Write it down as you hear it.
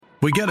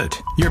We get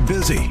it. You're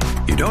busy.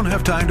 You don't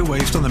have time to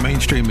waste on the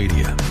mainstream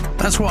media.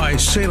 That's why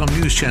Salem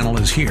News Channel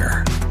is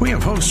here. We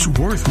have hosts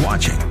worth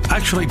watching,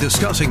 actually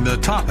discussing the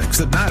topics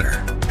that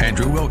matter.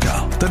 Andrew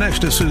Wilkow,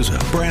 Dinesh D'Souza,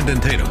 Brandon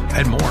Tatum,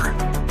 and more.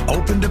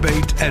 Open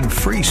debate and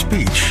free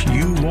speech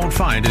you won't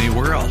find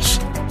anywhere else.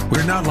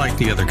 We're not like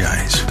the other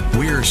guys.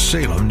 We're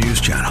Salem News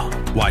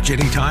Channel. Watch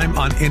anytime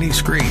on any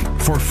screen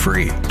for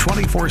free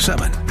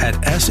 24/7 at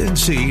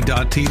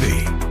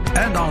snc.tv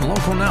and on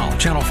Local Now,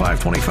 Channel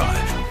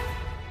 525.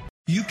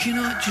 You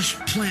cannot just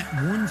plant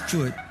one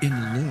foot in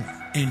the Lord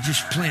and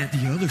just plant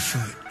the other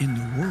foot in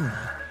the world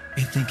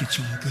and think it's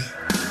all good.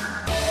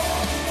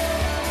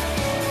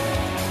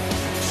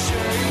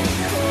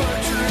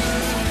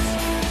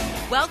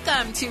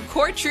 Welcome to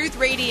Core Truth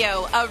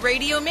Radio, a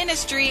radio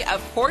ministry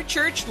of Core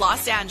Church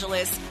Los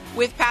Angeles,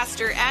 with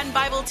pastor and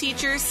Bible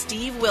teacher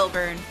Steve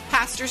Wilburn.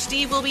 Pastor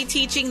Steve will be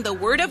teaching the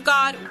Word of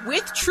God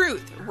with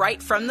truth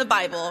right from the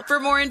Bible. For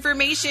more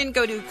information,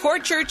 go to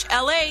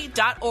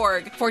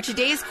corechurchla.org. For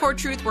today's Core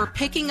Truth, we're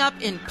picking up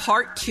in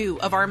part 2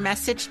 of our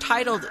message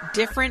titled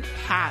Different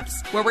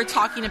Paths, where we're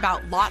talking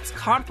about Lot's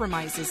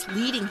compromises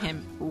leading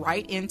him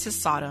right into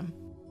Sodom.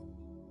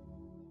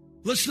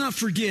 Let's not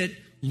forget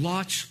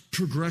Lot's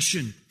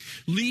progression,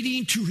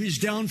 leading to his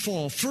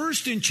downfall.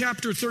 First, in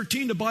chapter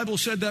 13, the Bible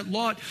said that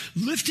Lot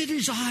lifted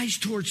his eyes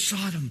towards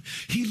Sodom.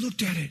 He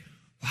looked at it.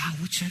 Wow,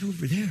 what's that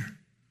over there?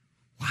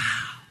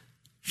 Wow.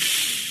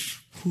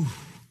 Whew.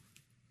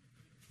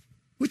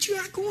 What you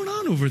got going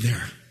on over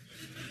there?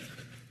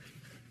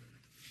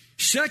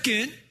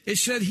 Second, it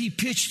said he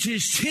pitched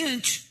his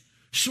tent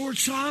toward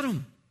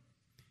Sodom.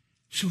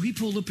 So he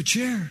pulled up a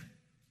chair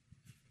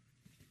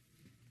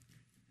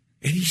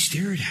and he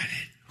stared at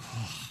it.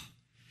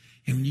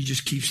 And when you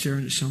just keep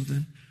staring at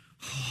something,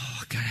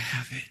 gotta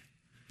have it.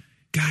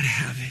 Gotta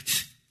have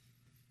it.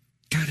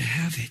 Gotta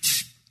have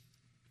it.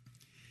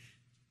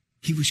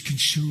 He was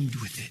consumed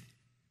with it.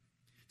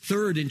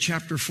 Third, in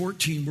chapter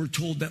 14, we're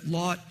told that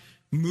Lot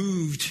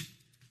moved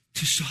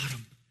to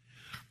Sodom.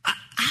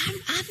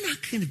 I'm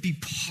not going to be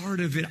part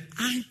of it.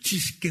 I'm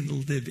just going to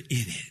live in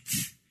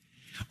it.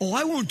 Oh,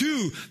 I won't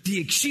do the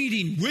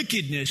exceeding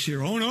wickedness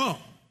here. Oh, no.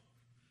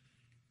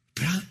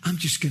 But I'm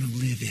just going to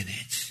live in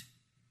it.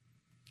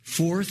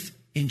 Fourth,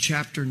 in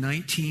chapter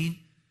 19,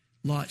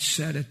 Lot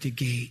sat at the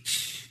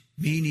gates,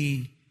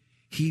 meaning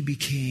he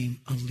became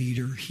a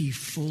leader. He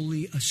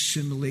fully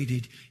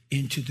assimilated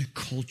into the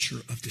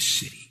culture of the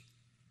city.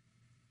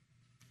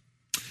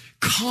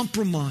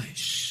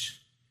 Compromise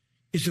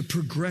is a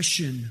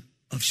progression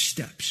of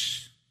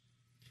steps,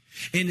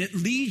 and it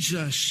leads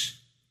us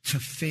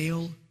to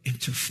fail and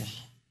to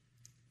fall.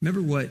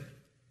 Remember what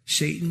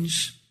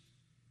Satan's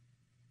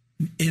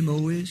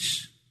MO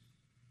is?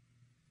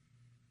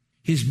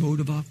 His mode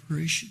of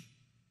operation.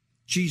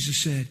 Jesus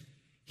said,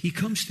 he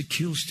comes to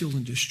kill, steal,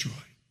 and destroy.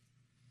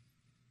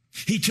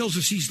 He tells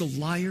us he's the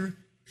liar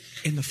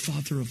and the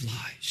father of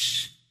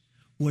lies.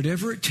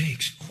 Whatever it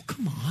takes. Oh,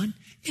 come on.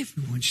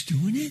 Everyone's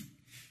doing it.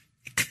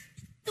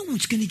 No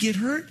one's going to get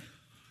hurt.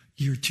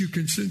 You're two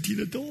consenting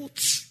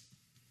adults.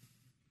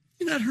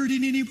 You're not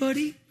hurting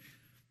anybody.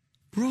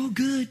 We're all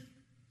good.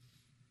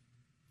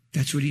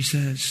 That's what he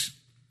says.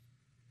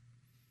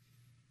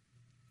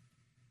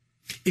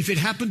 If it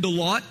happened to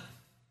Lot,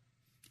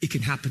 it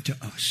can happen to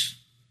us.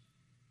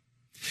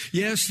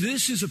 Yes,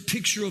 this is a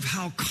picture of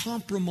how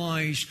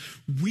compromise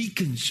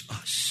weakens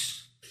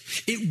us.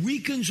 It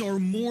weakens our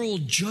moral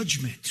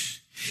judgment.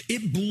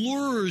 It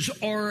blurs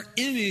our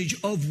image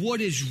of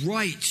what is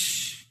right.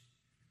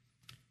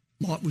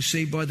 Lot was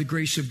saved by the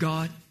grace of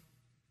God.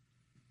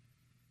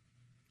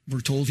 We're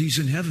told he's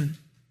in heaven.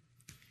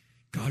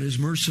 God is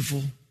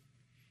merciful,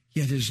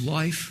 yet his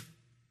life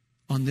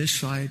on this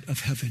side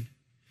of heaven,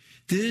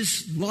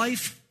 this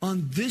life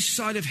on this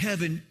side of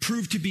heaven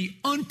proved to be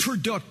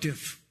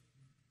unproductive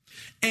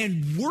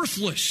and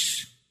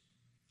worthless.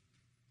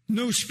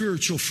 No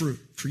spiritual fruit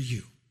for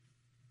you.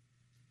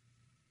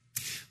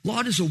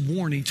 Lot is a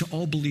warning to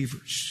all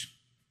believers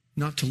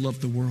not to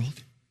love the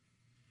world.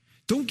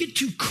 Don't get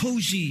too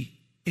cozy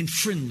and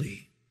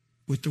friendly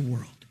with the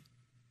world.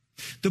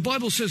 The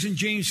Bible says in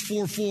James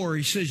 4:4,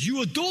 he says,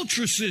 you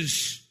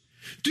adulteresses,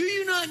 do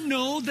you not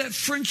know that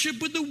friendship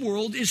with the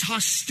world is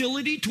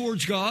hostility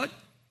towards God?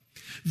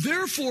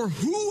 Therefore,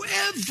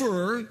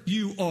 whoever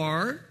you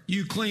are,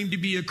 you claim to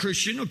be a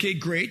Christian. Okay,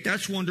 great.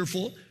 That's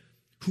wonderful.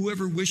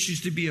 Whoever wishes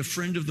to be a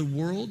friend of the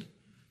world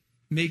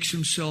makes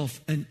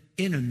himself an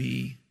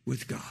enemy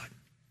with God.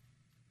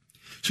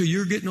 So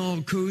you're getting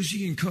all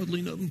cozy and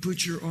cuddling up and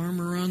put your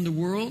arm around the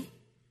world.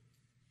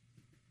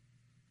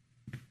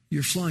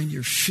 You're flying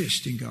your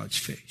fist in God's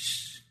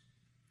face.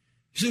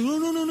 You say, no,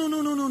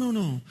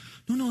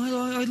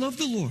 I love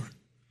the Lord.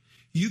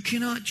 You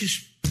cannot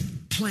just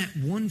plant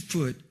one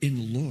foot in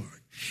the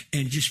Lord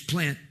and just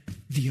plant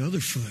the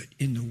other foot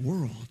in the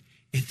world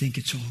and think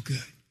it's all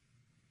good.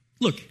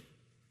 Look,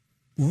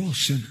 we're all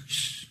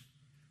sinners.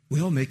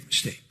 We all make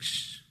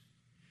mistakes.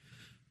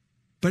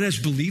 But as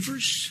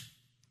believers,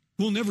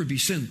 we'll never be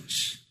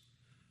sinless.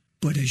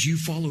 But as you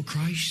follow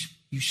Christ,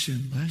 you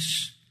sin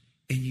less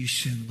and you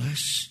sin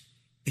less,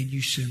 and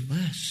you sin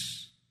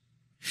less.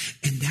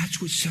 And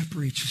that's what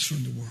separates us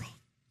from the world.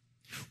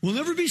 We'll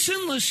never be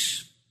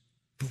sinless,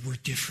 but we're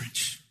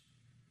different.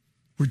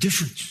 We're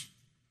different.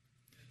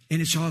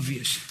 And it's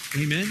obvious.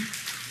 Amen?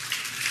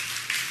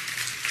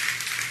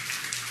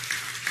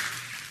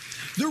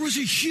 There was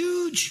a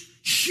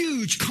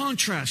huge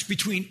contrast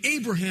between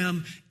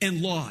Abraham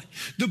and Lot.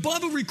 The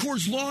Bible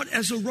records Lot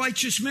as a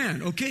righteous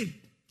man, okay,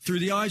 through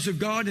the eyes of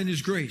God and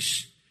his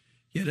grace.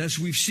 Yet as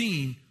we've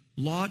seen,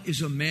 Lot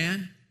is a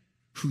man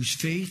whose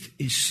faith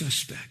is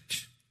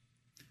suspect,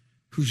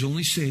 who's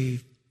only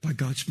saved by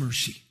God's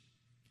mercy.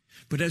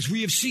 But as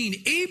we have seen,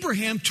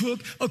 Abraham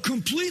took a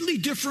completely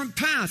different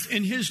path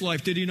in his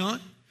life, did he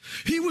not?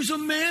 He was a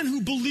man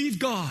who believed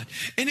God,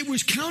 and it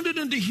was counted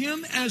unto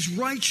him as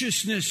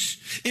righteousness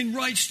in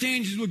right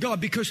standings with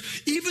God, because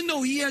even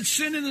though he had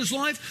sin in his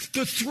life,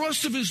 the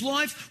thrust of his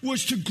life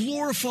was to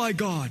glorify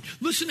God.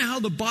 Listen to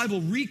how the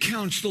Bible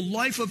recounts the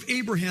life of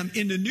Abraham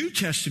in the New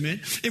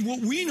Testament in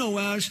what we know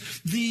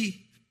as the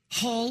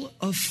Hall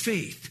of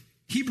Faith.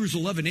 Hebrews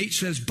 11:8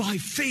 says, by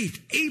faith,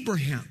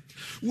 Abraham,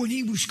 when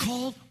he was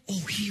called,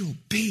 he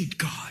obeyed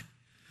God.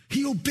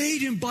 He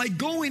obeyed him by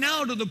going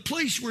out of the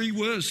place where he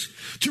was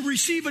to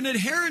receive an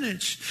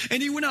inheritance.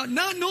 And he went out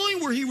not knowing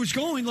where he was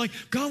going. Like,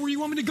 God, where do you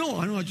want me to go?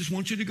 I don't know. I just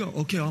want you to go.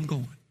 Okay, I'm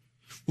going.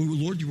 Well,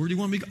 Lord, where do you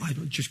want me to go? I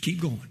don't, just keep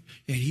going.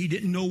 And he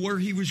didn't know where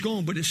he was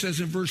going. But it says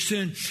in verse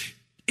 10,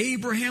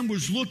 Abraham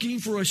was looking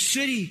for a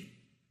city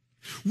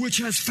which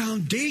has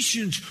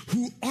foundations,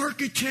 whose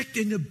architect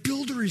and the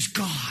builder is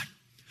God.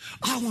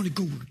 I want to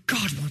go where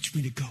God wants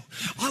me to go.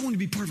 I want to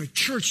be part of a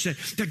church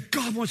that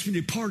God wants me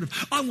to be part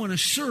of. I want to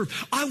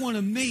serve. I want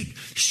to make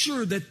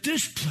sure that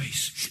this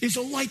place is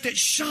a light that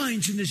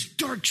shines in this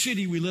dark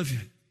city we live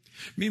in.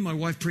 Me and my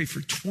wife prayed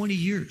for 20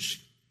 years.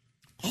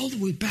 All the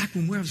way back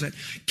when I was at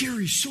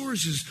Gary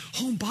Soares'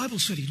 home Bible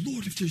study.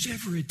 Lord, if there's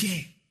ever a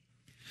day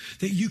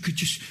that you could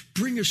just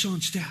bring us on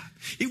staff.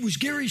 It was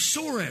Gary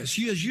Soares.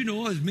 As you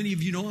know, as many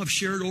of you know, I've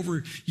shared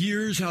over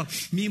years how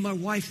me and my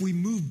wife, we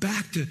moved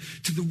back to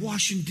the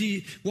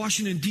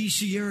Washington,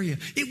 D.C. area.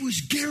 It was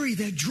Gary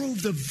that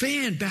drove the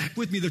van back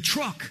with me, the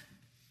truck.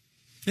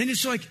 And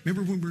it's like,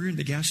 remember when we were in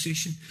the gas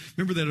station?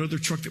 Remember that other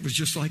truck that was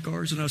just like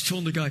ours? And I was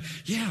telling the guy,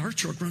 yeah, our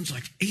truck runs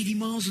like 80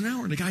 miles an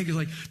hour. And the guy goes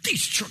like,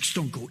 these trucks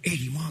don't go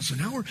 80 miles an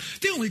hour.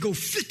 They only go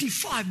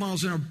 55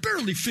 miles an hour,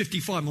 barely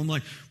 55. I'm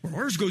like, well,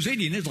 ours goes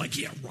 80. And it's like,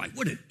 yeah, right,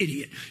 what an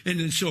idiot. And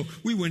then so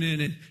we went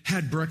in and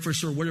had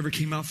breakfast or whatever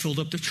came out, filled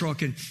up the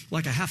truck. And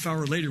like a half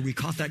hour later, we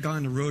caught that guy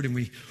on the road and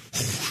we...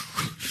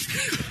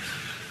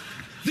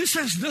 This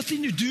has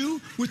nothing to do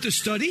with the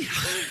study.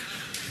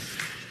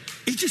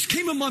 It just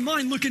came in my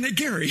mind looking at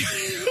Gary.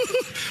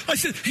 I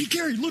said, hey,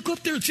 Gary, look up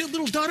there. See that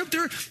little dot up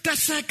there?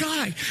 That's that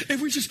guy.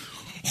 And we just...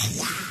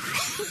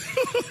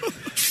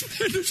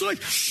 And it's like,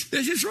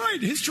 it's right.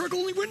 His truck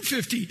only went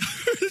 50.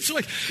 It's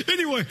like,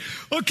 anyway.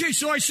 Okay,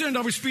 so I sinned.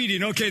 I was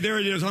speeding. Okay, there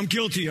it is. I'm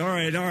guilty. All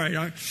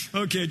right.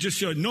 Okay,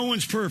 just no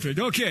one's perfect.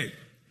 Okay.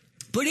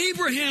 But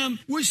Abraham,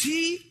 was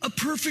he a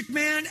perfect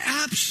man?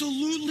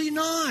 Absolutely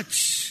not.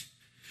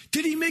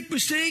 Did he make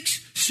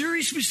mistakes?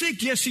 Serious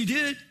mistakes? Yes, he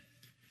did.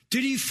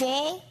 Did he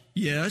fall?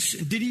 Yes.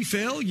 And did he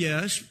fail?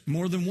 Yes,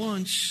 more than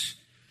once.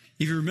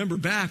 If you remember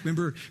back,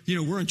 we're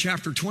in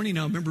chapter 20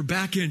 now. Remember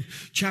back in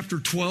chapter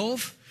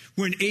 12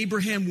 when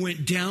Abraham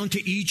went down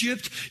to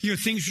Egypt,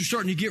 things were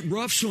starting to get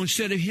rough. So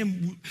instead of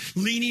him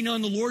leaning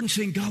on the Lord and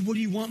saying, God, what do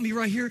you want me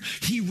right here?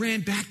 He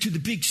ran back to the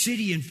big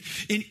city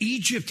in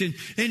Egypt and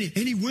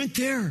he went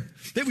there.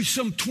 That was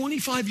some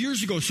 25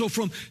 years ago. So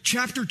from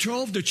chapter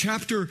 12 to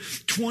chapter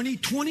 20,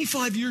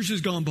 25 years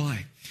has gone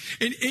by.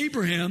 And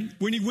Abraham,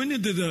 when he went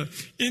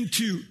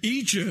into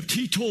Egypt,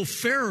 he told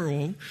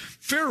Pharaoh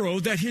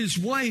that his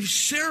wife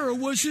Sarah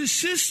was his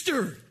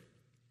sister.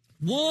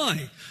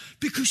 Why?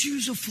 Because she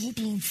was a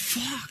full-blown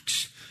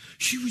fox.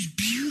 She was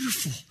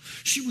beautiful.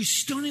 She was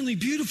stunningly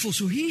beautiful.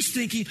 So he's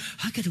thinking,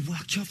 I got to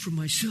watch out for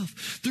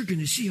myself. They're going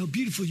to see how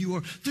beautiful you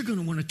are. They're going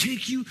to want to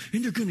take you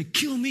and they're going to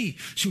kill me.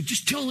 So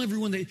just tell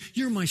everyone that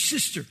you're my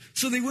sister.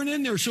 So they went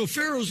in there. So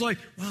Pharaoh's like,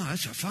 wow,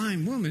 that's a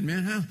fine woman,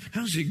 man.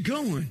 How's it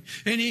going?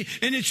 And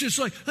it's just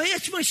like, hey,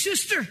 that's my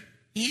sister.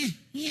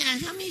 Yeah,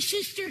 I'm my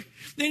sister. And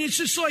it's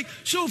just like,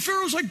 so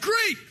Pharaoh's like,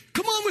 great,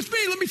 come on with me.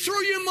 Let me throw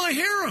you in my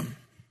harem.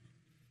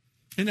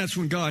 And that's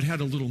when God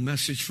had a little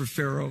message for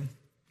Pharaoh.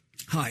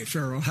 Hi,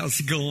 Pharaoh, how's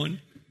it going?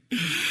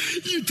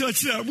 You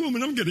touch that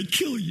woman, I'm going to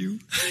kill you.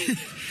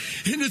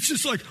 And it's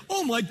just like,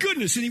 oh my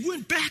goodness. And he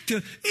went back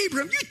to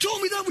Abraham. You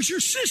told me that was your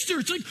sister.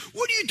 It's like,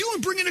 what are you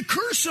doing bringing a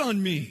curse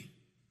on me?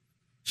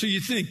 So you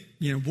think,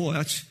 boy,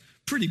 that's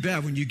pretty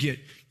bad when you get,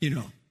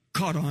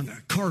 caught on the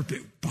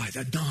carpet by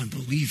the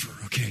non-believer.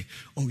 Okay.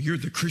 Oh, you're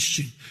the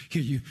Christian.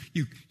 Here,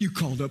 you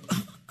called up.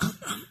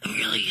 I'm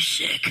really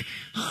sick.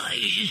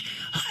 I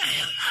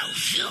don't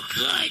feel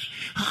good.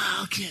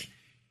 Okay.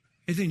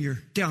 And then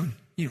you're down,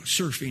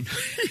 surfing.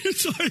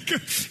 It's like,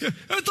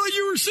 I thought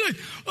you were sick.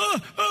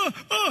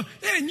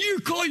 And you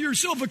call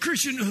yourself a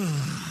Christian.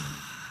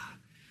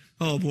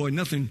 Oh boy,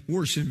 nothing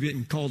worse than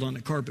getting called on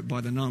the carpet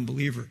by the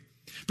non-believer.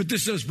 But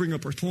this does bring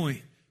up our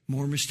point.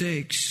 More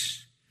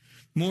mistakes.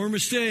 More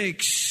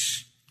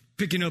mistakes.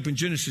 Picking up in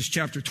Genesis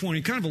chapter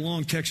 20, kind of a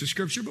long text of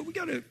scripture, but we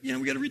got to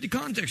read the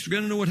context. We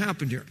got to know what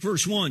happened here.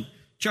 Verse 1.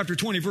 Chapter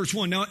 20, verse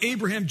 1. Now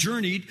Abraham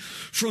journeyed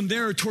from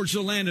there towards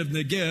the land of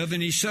Negev,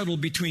 and he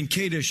settled between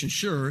Kadesh and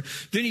Shur.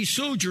 Then he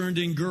sojourned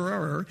in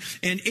Gerar,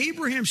 and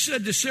Abraham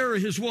said to Sarah,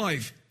 his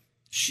wife,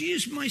 "She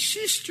is my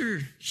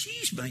sister.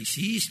 She's my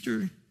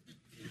sister."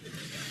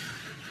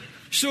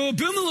 So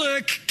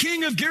Abimelech,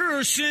 king of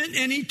Gerar, sent,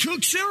 and he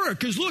took Sarah.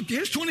 Because look,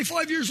 here's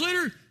 25 years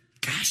later.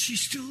 Gosh,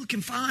 she's still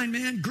looking fine,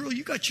 man. Girl,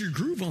 you got your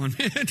groove on,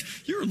 man.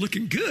 You're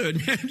looking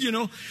good, man,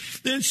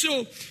 And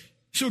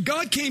so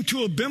God came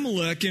to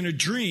Abimelech in a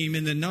dream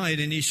in the night,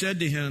 and he said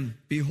to him,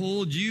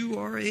 "Behold, you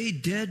are a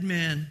dead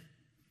man."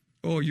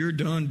 Oh, you're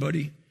done,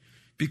 buddy,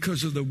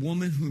 because of the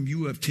woman whom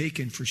you have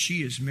taken, for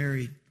she is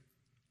married.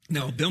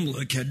 Now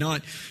Abimelech had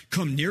not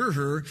come near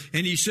her,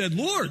 and he said,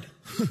 "Lord,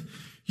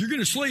 you're going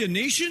to slay a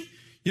nation?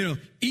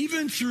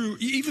 Even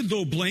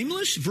though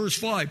blameless." Verse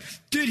 5,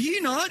 "Did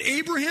he not,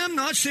 Abraham,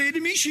 not say to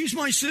me, 'She's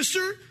my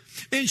sister'?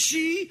 And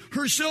she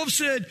herself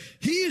said,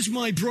 'He is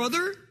my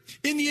brother.'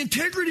 In the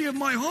integrity of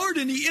my heart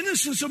and the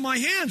innocence of my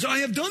hands, I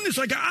have done this."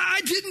 Like,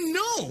 I didn't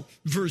know.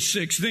 Verse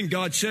 6, "Then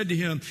God said to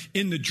him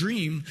in the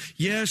dream,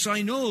 'Yes,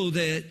 I know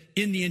that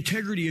in the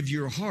integrity of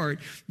your heart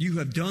you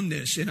have done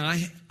this, and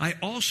I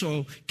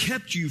also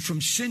kept you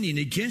from sinning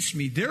against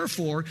me.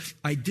 Therefore,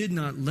 I did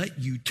not let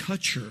you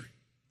touch her.'"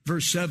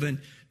 Verse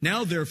 7,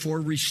 "Now therefore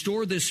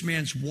restore this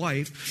man's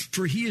wife,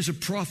 for he is a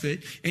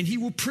prophet, and he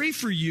will pray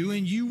for you,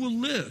 and you will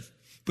live.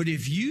 But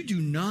if you do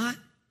not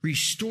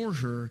restore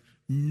her,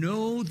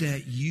 know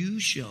that you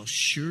shall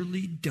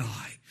surely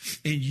die,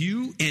 and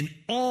you and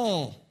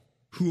all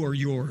who are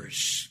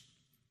yours."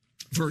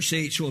 Verse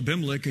 8, "So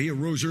Abimelech, he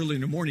arose early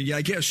in the morning." Yeah,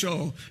 I guess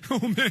so. Oh,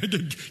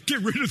 man,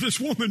 get rid of this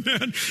woman,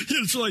 man.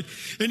 It's like,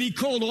 and he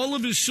called all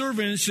of his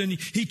servants, and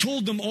he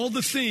told them all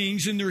the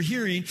things in their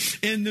hearing,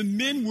 and the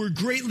men were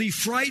greatly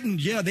frightened.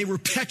 Yeah, they were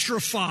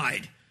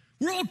petrified.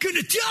 We're all going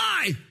to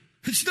die.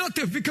 It's not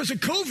that because of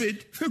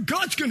COVID.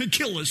 God's going to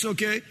kill us,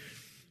 okay?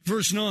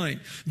 Verse 9,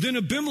 "Then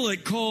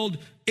Abimelech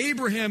called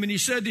Abraham, and he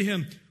said to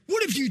him,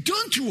 'What have you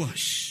done to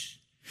us?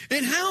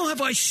 And how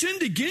have I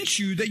sinned against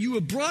you that you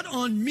have brought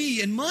on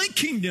me and my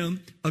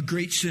kingdom a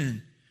great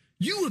sin?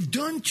 You have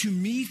done to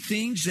me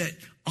things that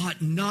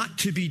ought not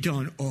to be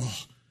done.'"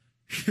 Oh,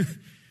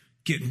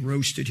 getting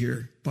roasted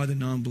here by the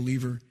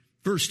non-believer.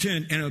 Verse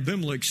 10, "And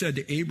Abimelech said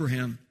to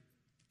Abraham,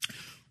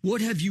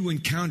 'What have you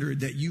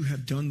encountered that you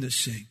have done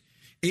this thing?'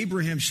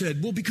 Abraham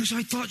said, 'Well, because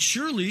I thought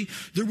surely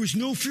there was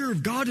no fear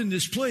of God in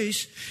this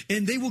place,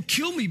 and they will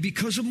kill me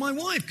because of my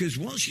wife.'" Because,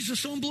 well, she's a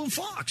stone-blown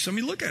fox. I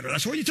mean, look at her.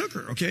 That's why you took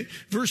her, okay?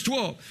 Verse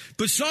 12,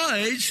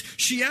 "Besides,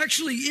 she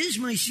actually is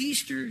my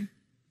sister,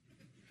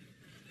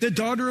 the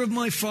daughter of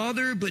my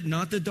father, but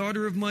not the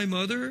daughter of my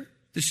mother."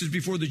 This is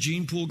before the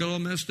gene pool got all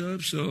messed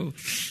up. So,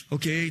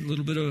 okay, a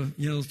little bit of,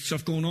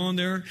 stuff going on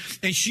there.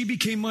 "And she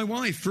became my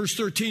wife." Verse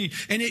 13,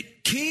 "And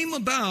it came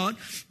about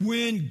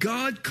when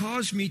God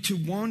caused me to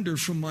wander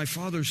from my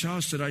father's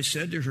house that I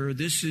said to her,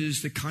 'This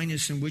is the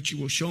kindness in which you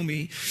will show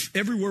me.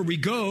 Everywhere we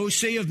go,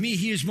 say of me,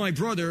 he is my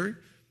brother.'"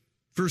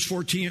 Verse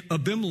 14,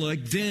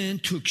 "Abimelech then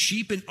took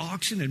sheep and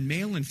oxen and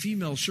male and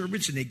female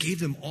servants, and they gave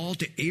them all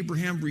to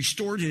Abraham,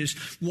 restored his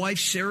wife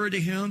Sarah to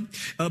him.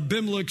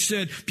 Abimelech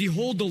said,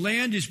 'Behold, the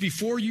land is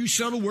before you.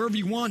 Settle wherever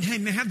you want. Hey,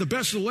 man, have the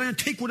best of the land.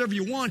 Take whatever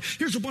you want.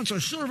 Here's a bunch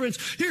of servants.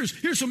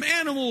 Here's some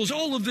animals,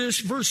 all of this.'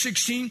 Verse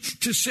 16,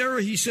 to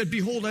Sarah he said,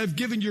 'Behold, I have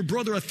given your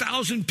brother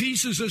 1,000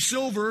 pieces of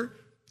silver.'"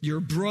 Your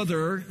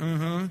brother,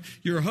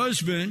 your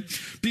husband.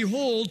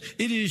 "Behold,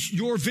 it is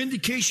your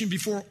vindication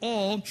before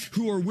all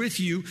who are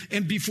with you,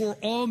 and before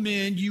all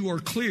men you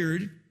are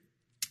cleared."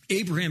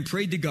 Abraham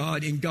prayed to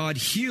God, and God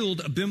healed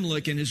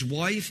Abimelech and his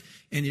wife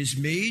and his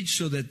maid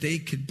so that they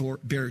could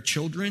bear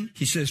children.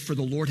 He says, "For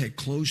the Lord had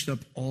closed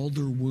up all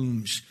their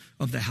wombs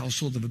of the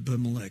household of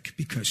Abimelech,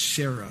 because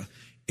Sarah,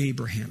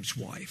 Abraham's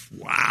wife."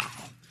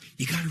 Wow.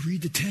 You got to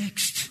read the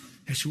text.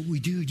 That's what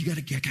we do. You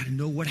got to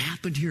know what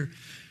happened here.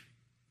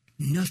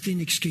 Nothing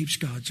escapes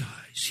God's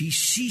eyes. He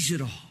sees it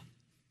all.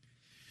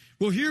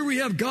 Well, here we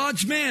have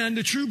God's man,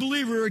 the true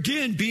believer,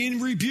 again being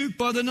rebuked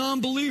by the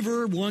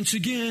non-believer once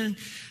again.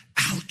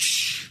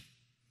 Ouch.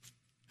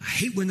 I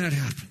hate when that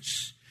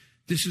happens.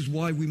 This is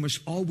why we must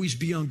always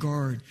be on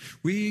guard.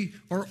 We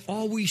are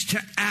always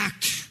to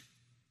act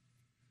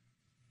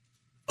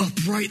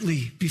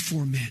uprightly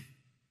before men.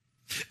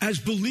 As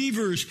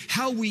believers,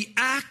 how we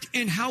act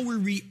and how we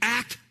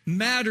react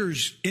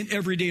matters in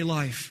everyday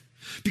life.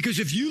 Because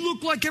if you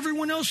look like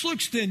everyone else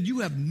looks, then you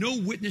have no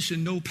witness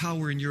and no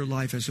power in your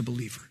life as a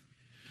believer.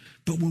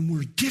 But when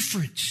we're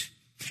different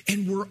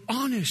and we're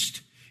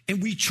honest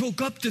and we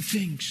choke up to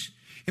things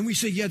and we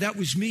say, "Yeah, that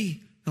was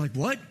me." They're like,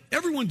 "What?"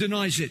 Everyone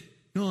denies it.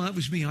 "No, that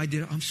was me. I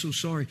did it. I'm so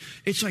sorry."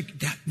 It's like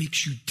that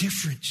makes you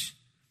different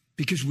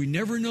because we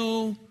never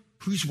know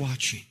who's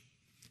watching.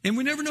 And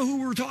we never know who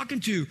we're talking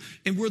to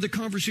and where the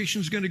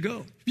conversation is going to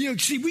go.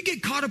 See, we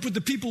get caught up with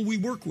the people we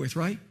work with,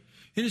 right?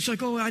 And it's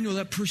like, oh, I know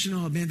that person.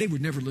 Oh, man, they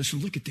would never listen.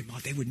 Look at them. Oh,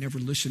 they would never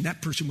listen.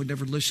 That person would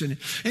never listen.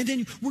 And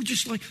then we're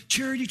just like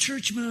charity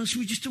church mouse.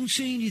 We just don't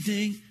say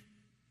anything.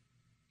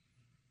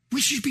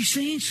 We should be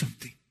saying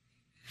something.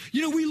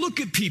 You know, we look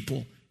at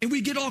people and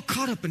we get all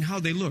caught up in how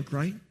they look,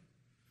 right?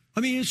 I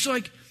mean, it's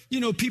like, you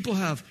know, people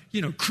have,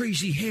 you know,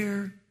 crazy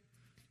hair,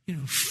 you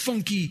know,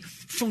 funky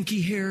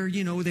hair.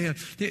 You know, they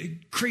have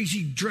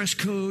crazy dress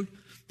code.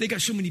 They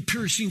got so many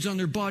piercings on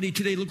their body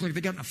today. Look like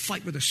they got in a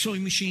fight with a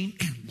sewing machine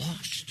and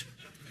lost.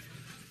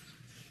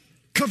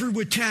 Covered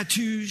with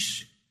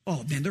tattoos.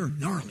 Oh, man, they're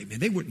gnarly, man.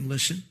 They wouldn't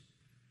listen.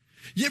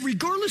 Yet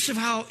regardless of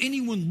how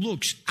anyone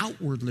looks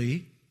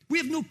outwardly, we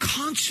have no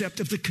concept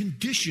of the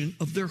condition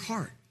of their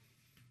heart.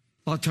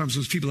 A lot of times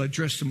those people that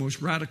dress the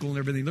most radical and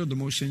everything, they're the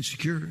most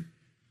insecure.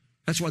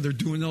 That's why they're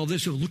doing all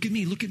this. Oh, look at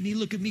me,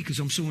 because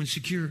I'm so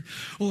insecure.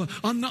 Oh,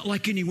 I'm not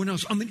like anyone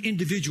else. I'm an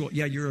individual.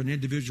 Yeah, you're an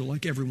individual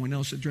like everyone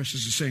else that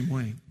dresses the same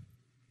way.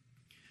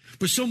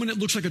 But someone that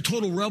looks like a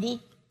total rebel,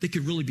 they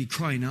could really be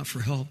crying out for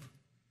help.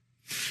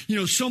 You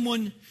know,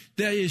 someone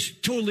that is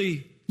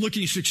totally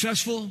looking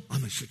successful.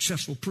 I'm a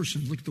successful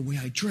person. Look at the way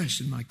I dress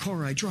and my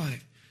car I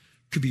drive.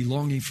 Could be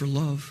longing for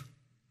love.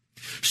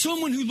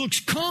 Someone who looks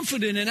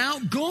confident and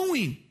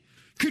outgoing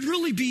could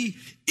really be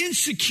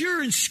insecure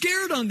and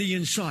scared on the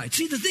inside.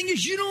 See, the thing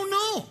is, you don't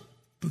know,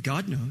 but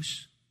God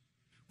knows.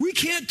 We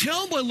can't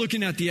tell by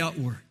looking at the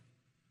outward,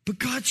 but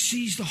God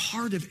sees the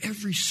heart of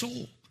every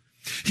soul.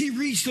 He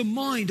reads the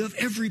mind of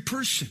every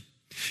person.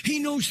 He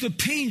knows the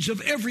pains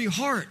of every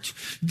heart.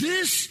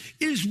 This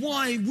is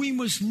why we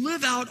must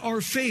live out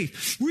our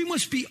faith. We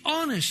must be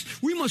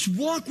honest. We must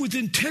walk with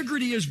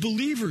integrity as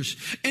believers.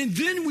 And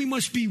then we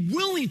must be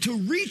willing to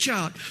reach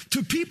out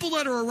to people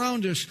that are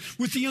around us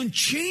with the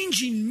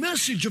unchanging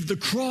message of the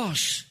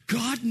cross.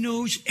 God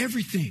knows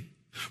everything.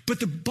 But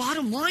the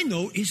bottom line,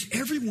 though, is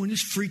everyone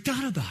is freaked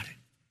out about it.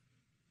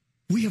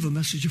 We have a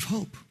message of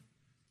hope.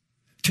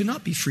 To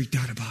not be freaked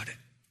out about it.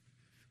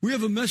 We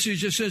have a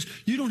message that says,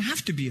 you don't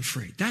have to be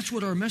afraid. That's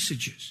what our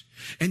message is.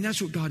 And that's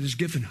what God has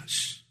given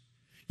us.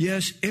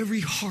 Yes,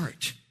 every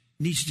heart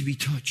needs to be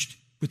touched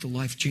with the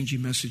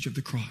life-changing message of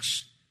the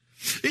cross.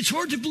 It's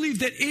hard to believe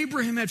that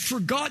Abraham had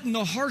forgotten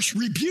the harsh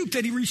rebuke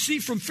that he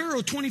received from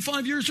Pharaoh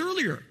 25 years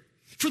earlier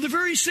for the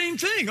very same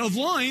thing of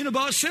lying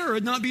about Sarah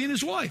not being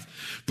his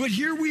wife. But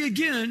here we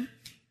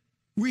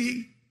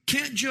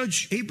can't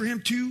judge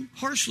Abraham too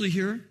harshly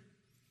here,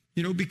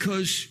 you know,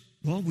 because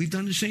well, we've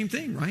done the same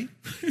thing, right?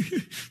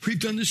 We've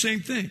done the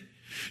same thing.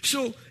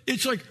 So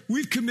it's like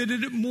we've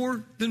committed it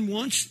more than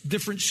once,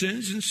 different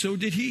sins, and so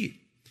did he.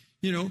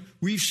 You know,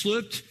 we've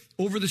slipped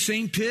over the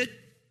same pit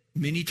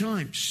many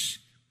times.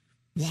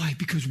 Why?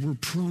 Because we're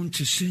prone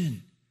to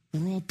sin.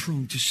 We're all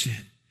prone to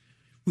sin.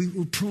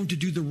 We're prone to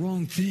do the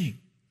wrong thing.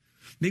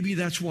 Maybe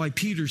that's why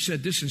Peter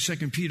said this in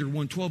 2 Peter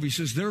 1:12. He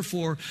says,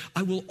 therefore,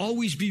 I will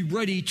always be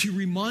ready to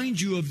remind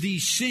you of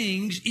these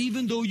things,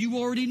 even though you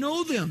already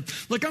know them.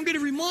 Like I'm going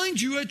to remind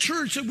you at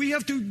church that we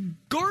have to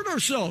guard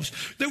ourselves,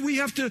 that we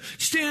have to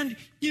stand,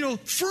 you know,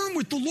 firm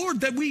with the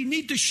Lord, that we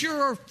need to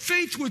share our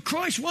faith with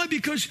Christ. Why?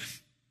 Because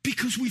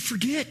we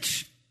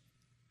forget.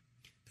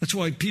 That's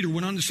why Peter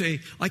went on to say,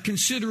 I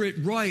consider it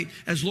right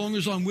as long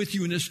as I'm with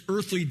you in this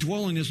earthly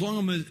dwelling, as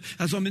long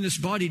as I'm in this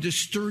body, to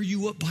stir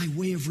you up by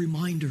way of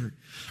reminder.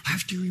 I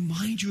have to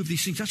remind you of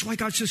these things. That's why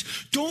God says,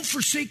 don't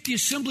forsake the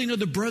assembling of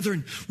the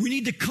brethren. We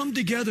need to come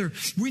together.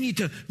 We need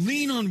to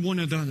lean on one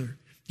another.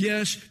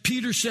 Yes,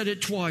 Peter said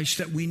it twice,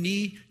 that we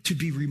need to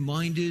be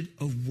reminded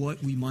of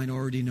what we might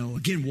already know.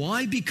 Again,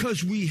 why?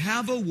 Because we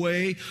have a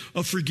way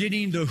of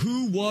forgetting the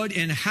who, what,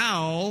 and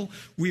how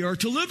we are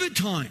to live at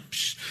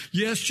times.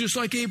 Yes, just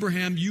like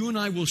Abraham, you and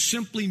I will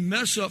simply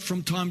mess up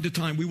from time to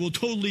time. We will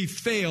totally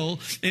fail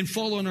and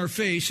fall on our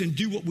face and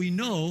do what we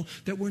know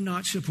that we're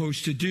not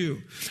supposed to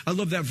do. I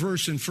love that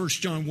verse in 1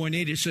 John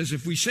 1:8. It says,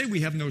 if we say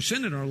we have no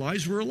sin in our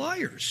lives, we're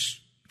liars.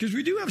 Because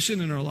we do have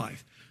sin in our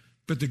life.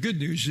 But the good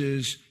news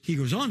is, he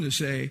goes on to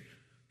say,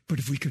 but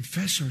if we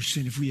confess our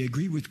sin, if we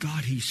agree with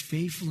God, he's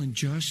faithful and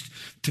just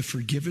to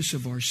forgive us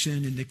of our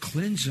sin and to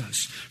cleanse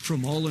us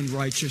from all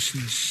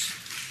unrighteousness.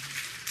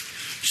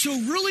 So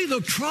really the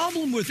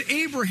problem with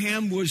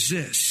Abraham was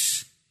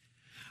this.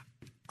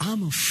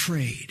 I'm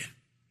afraid.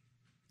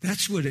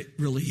 That's what it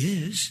really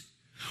is.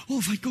 Oh,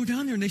 if I go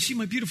down there and they see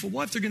my beautiful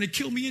wife, they're going to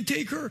kill me and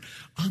take her.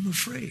 I'm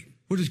afraid.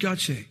 What does God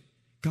say?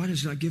 God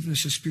has not given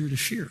us a spirit of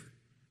fear,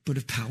 but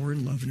of power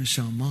and love and a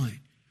sound mind.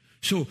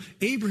 So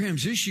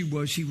Abraham's issue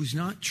was he was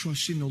not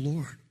trusting the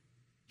Lord.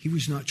 He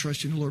was not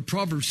trusting the Lord.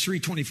 Proverbs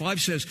 3:25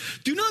 says,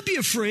 do not be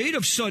afraid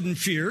of sudden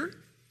fear,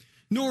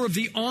 nor of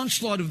the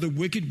onslaught of the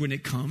wicked when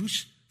it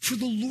comes, for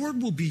the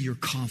Lord will be your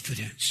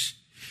confidence,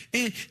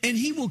 and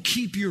he will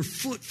keep your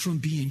foot from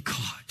being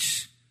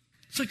caught.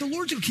 It's like the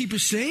Lord's going to keep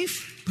us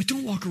safe, but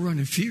don't walk around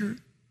in fear.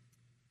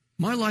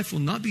 My life will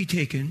not be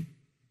taken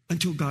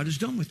until God is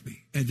done with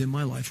me, and then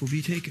my life will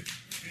be taken.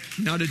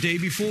 Not a day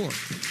before.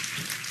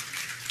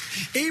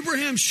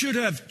 Abraham should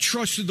have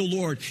trusted the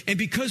Lord. And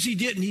because he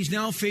didn't, he's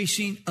now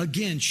facing,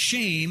 again,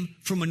 shame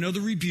from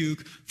another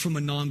rebuke from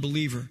a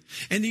non-believer.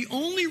 And the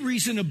only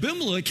reason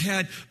Abimelech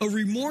had a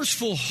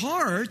remorseful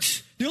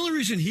heart, the only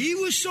reason he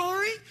was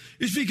sorry,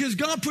 is because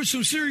God put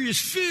some serious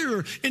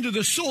fear into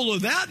the soul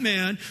of that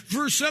man.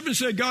 Verse 7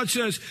 said, God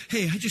says,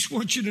 hey, I just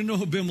want you to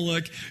know,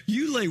 Abimelech,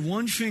 you lay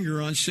one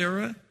finger on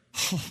Sarah,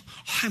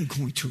 I'm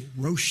going to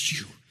roast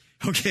you.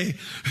 Okay,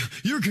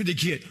 you're going to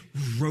get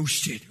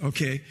roasted,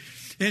 okay?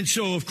 And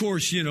so, of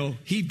course,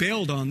 he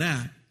bailed on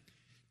that.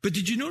 But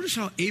did you notice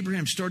how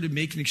Abraham started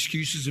making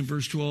excuses in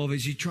verse 12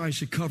 as he tries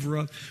to cover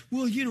up?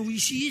 Well,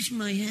 she is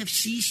my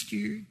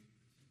half-sister.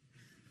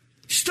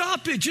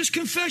 Stop it. Just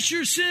confess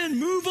your sin.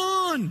 Move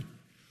on.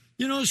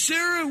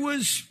 Sarah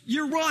was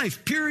your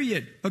wife,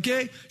 period,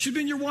 okay? She's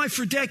been your wife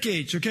for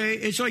decades, okay?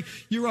 It's like,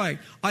 you're right.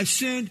 I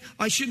sinned.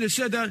 I shouldn't have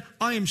said that.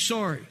 I am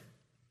sorry.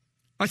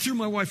 I threw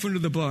my wife under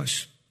the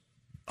bus.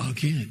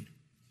 Again,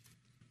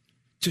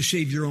 to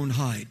save your own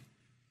hide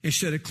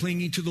instead of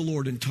clinging to the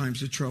Lord in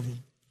times of trouble.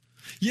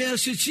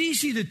 Yes, it's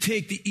easy to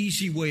take the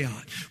easy way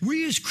out.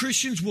 We as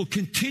Christians will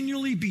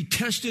continually be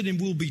tested and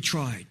will be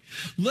tried.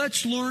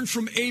 Let's learn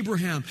from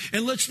Abraham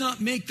and let's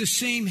not make the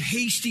same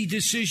hasty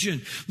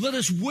decision. Let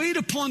us wait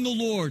upon the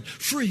Lord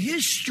for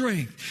his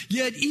strength.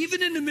 Yet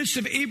even in the midst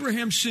of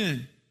Abraham's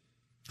sin,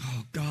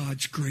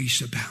 God's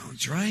grace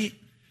abounds, right?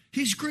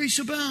 His grace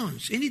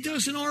abounds, and he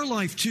does in our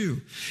life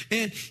too.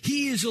 And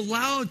he is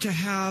allowed to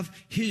have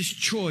his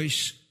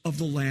choice of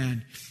the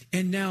land.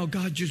 And now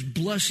God just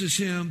blesses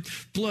him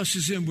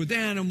with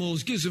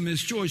animals, gives him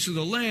his choice of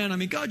the land. I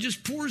mean, God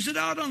just pours it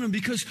out on him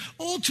because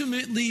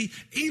ultimately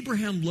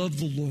Abraham loved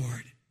the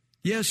Lord.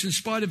 Yes, in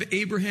spite of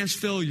Abraham's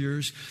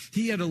failures,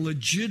 he had a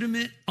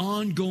legitimate,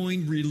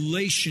 ongoing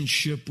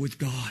relationship with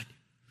God.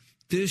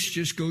 This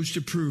just goes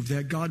to prove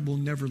that God will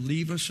never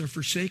leave us or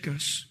forsake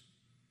us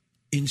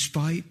in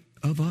spite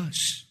of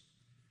us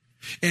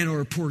and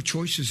our poor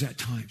choices at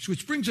times.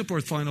 Which brings up our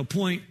final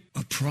point,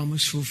 a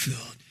promise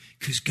fulfilled,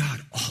 because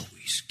God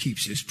always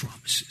keeps his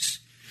promises.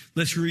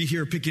 Let's read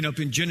here, picking up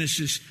in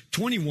Genesis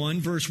 21,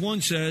 verse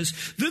 1 says,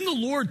 Then the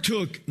Lord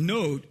took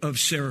note of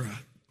Sarah.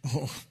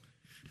 Oh,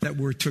 that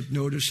word took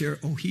note of Sarah.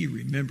 Oh, he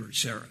remembered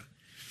Sarah.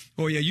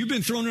 Oh, yeah, you've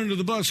been thrown under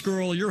the bus,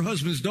 girl. Your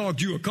husband's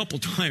dogged you a couple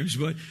times,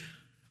 but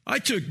I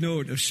took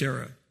note of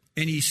Sarah.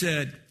 And he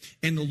said,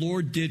 and the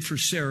Lord did for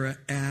Sarah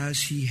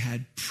as he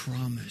had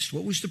promised.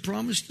 What was the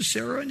promise to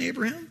Sarah and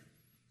Abraham?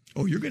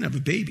 Oh, you're going to have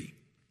a baby.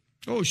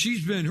 Oh,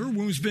 her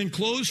womb's been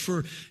closed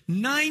for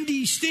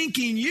 90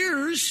 stinking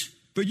years.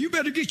 But you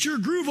better get your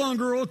groove on,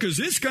 girl, because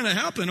it's going to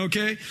happen,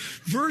 okay?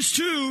 Verse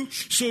 2,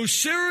 so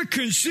Sarah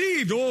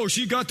conceived. Oh,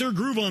 she got their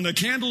groove on. The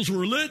candles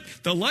were lit.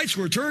 The lights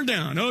were turned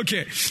down.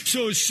 Okay,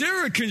 so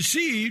Sarah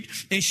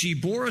conceived, and she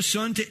bore a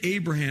son to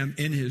Abraham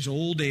in his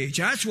old age.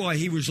 That's why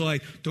he was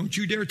like, don't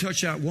you dare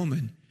touch that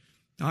woman.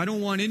 I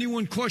don't want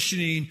anyone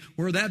questioning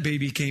where that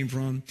baby came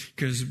from,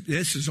 because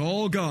this is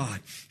all God.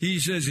 He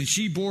says, and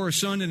she bore a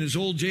son in his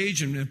old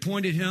age and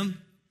appointed him,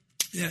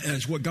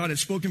 as what God had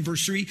spoken,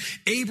 verse 3,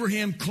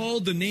 Abraham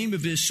called the name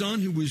of his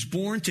son who was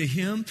born to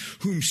him,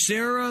 whom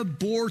Sarah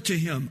bore to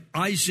him,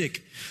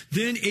 Isaac.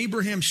 Then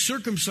Abraham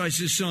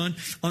circumcised his son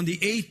on the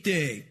 8th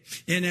day,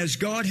 and as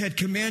God had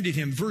commanded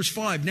him. Verse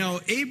 5, now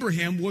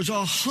Abraham was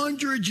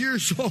 100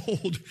 years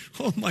old.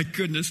 Oh my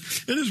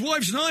goodness. And his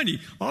wife's 90.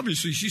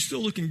 Obviously, she's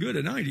still looking good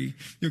at 90.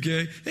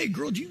 Okay. Hey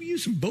girl, do you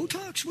use some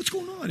Botox? What's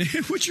going on?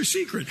 What's your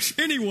secret?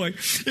 Anyway,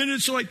 and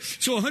it's like,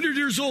 so 100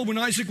 years old when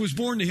Isaac was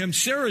born to him,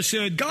 Sarah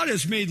said, God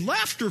has made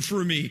laughter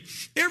for me.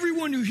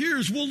 Everyone who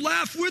hears will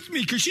laugh with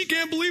me because she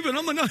can't believe it.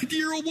 I'm a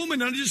 90-year-old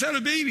woman. I just had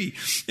a baby.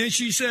 And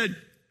she said,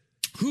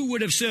 who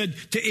would have said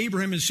to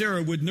Abraham and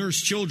Sarah would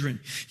nurse children?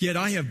 Yet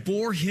I have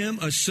bore him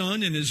a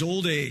son in his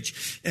old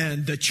age.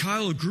 And the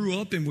child grew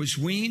up and was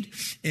weaned.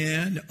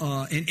 And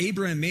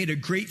Abraham made a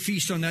great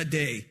feast on that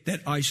day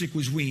that Isaac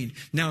was weaned.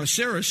 Now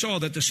Sarah saw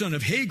that the son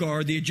of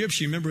Hagar, the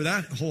Egyptian, remember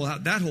that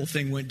whole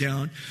thing went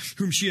down,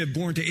 whom she had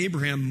borne to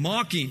Abraham,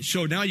 mocking.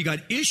 So now you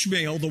got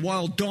Ishmael, the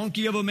wild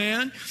donkey of a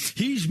man.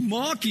 He's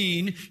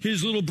mocking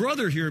his little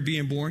brother here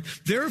being born.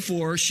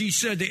 Therefore, she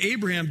said to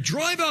Abraham,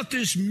 drive out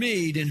this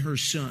maid and her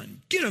son.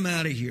 Get him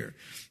out of here.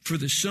 For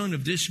the son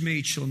of this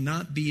maid shall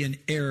not be an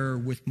heir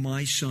with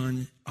my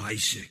son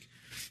Isaac.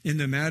 In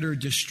the matter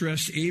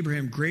distressed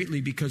Abraham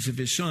greatly because of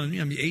his son.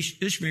 I mean,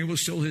 Ishmael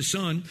was still his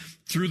son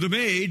through the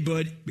maid,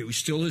 but it was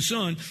still his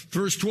son.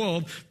 Verse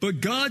 12, but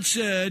God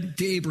said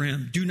to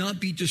Abraham, do not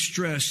be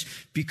distressed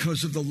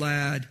because of the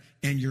lad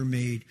and your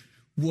maid.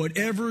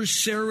 Whatever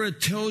Sarah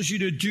tells you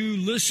to do,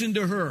 listen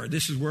to her.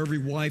 This is where every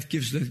wife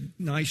gives the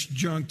nice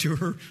junk to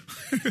her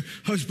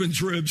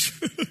husband's ribs.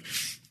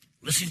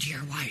 Listen to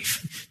your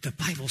wife. The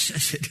Bible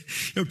says it.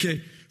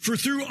 Okay. For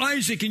through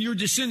Isaac and your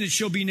descendants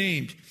shall be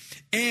named.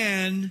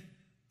 And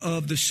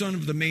of the son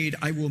of the maid,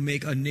 I will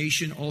make a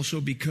nation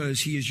also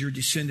because he is your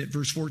descendant.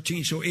 Verse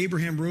 14. So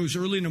Abraham rose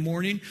early in the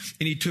morning,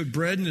 and he took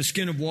bread and a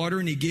skin of water,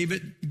 and he gave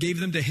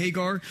them to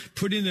Hagar,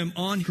 putting them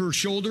on her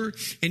shoulder.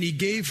 And he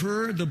gave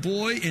her the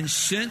boy and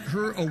sent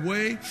her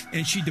away,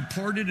 and she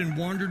departed and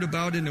wandered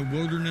about in the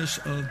wilderness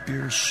of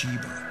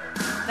Beersheba.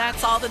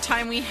 That's all the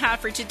time we have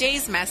for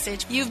today's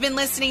message. You've been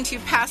listening to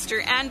Pastor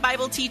and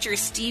Bible teacher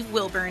Steve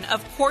Wilburn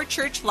of Core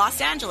Church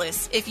Los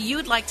Angeles. If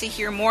you'd like to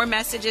hear more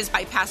messages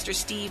by Pastor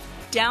Steve,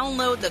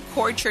 download the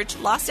Core Church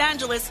Los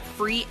Angeles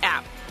free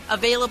app,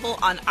 available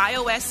on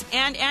iOS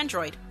and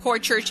Android. Core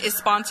Church is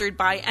sponsored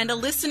by and a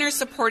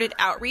listener-supported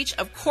outreach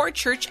of Core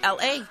Church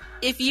LA.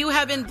 If you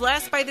have been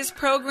blessed by this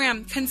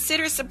program,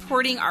 consider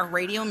supporting our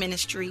radio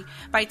ministry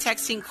by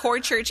texting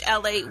Core Church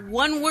LA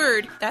one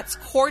word, that's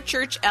Core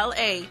Church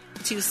LA,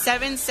 to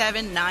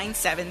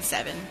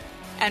 77977.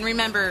 And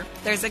remember,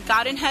 there's a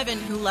God in heaven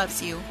who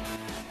loves you.